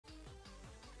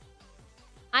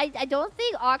I don't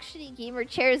think auctioning gamer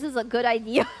chairs is a good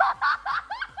idea.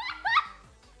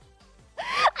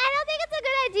 I don't think it's a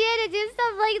good idea to do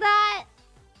stuff like that.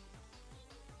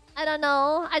 I don't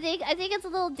know. I think it's a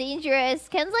little dangerous.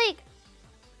 Ken's like,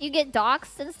 you get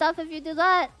doxxed and stuff if you do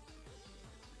that.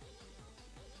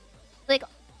 Like,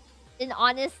 in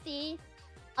honesty,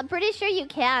 I'm pretty sure you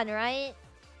can, right?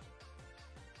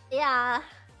 Yeah.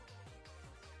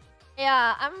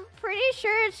 Yeah, I'm pretty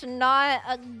sure it's not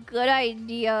a good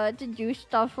idea to do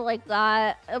stuff like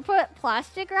that. Put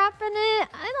plastic wrap in it?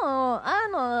 I don't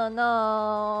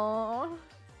know.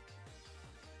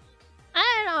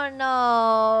 I don't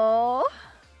know.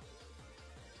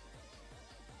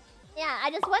 Yeah, I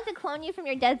just want to clone you from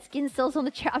your dead skin cells on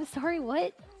the chair. I'm sorry,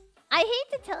 what? I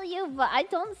hate to tell you, but I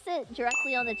don't sit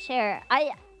directly on the chair.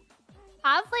 I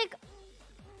have like...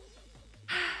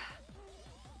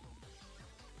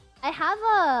 I have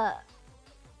a...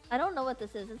 I don't know what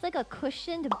this is. It's like a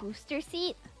cushioned booster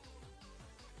seat.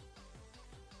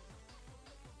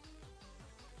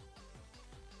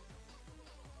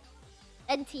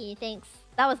 NT, thanks.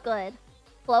 That was good.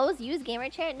 Close, use gamer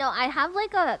chair? No, I have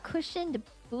like a cushioned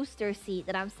booster seat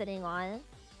that I'm sitting on.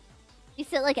 You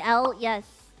sit like L? Yes.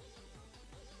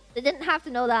 They didn't have to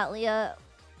know that, Leah.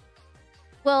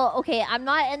 Well, okay, I'm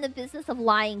not in the business of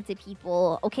lying to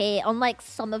people, okay? Unlike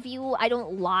some of you, I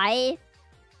don't lie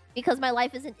because my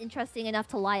life isn't interesting enough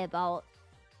to lie about.